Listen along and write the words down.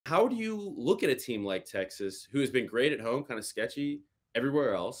how do you look at a team like Texas, who has been great at home, kind of sketchy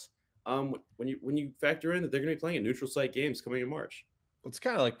everywhere else, when you factor in that they're going to be playing in neutral site games coming in March? It's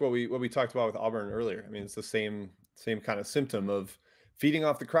kind of like what we talked about with Auburn earlier. I mean, it's the same kind of symptom of feeding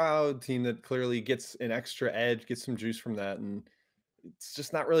off the crowd, team that clearly gets an extra edge, gets some juice from that, and it's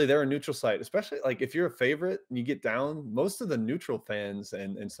just not really there in neutral site. Especially like if you're a favorite and you get down, most of the neutral fans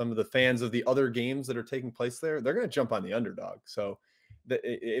and some of the fans of the other games that are taking place there, they're going to jump on the underdog. So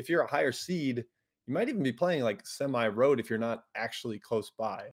if you're a higher seed, you might even be playing like semi road if you're not actually close by.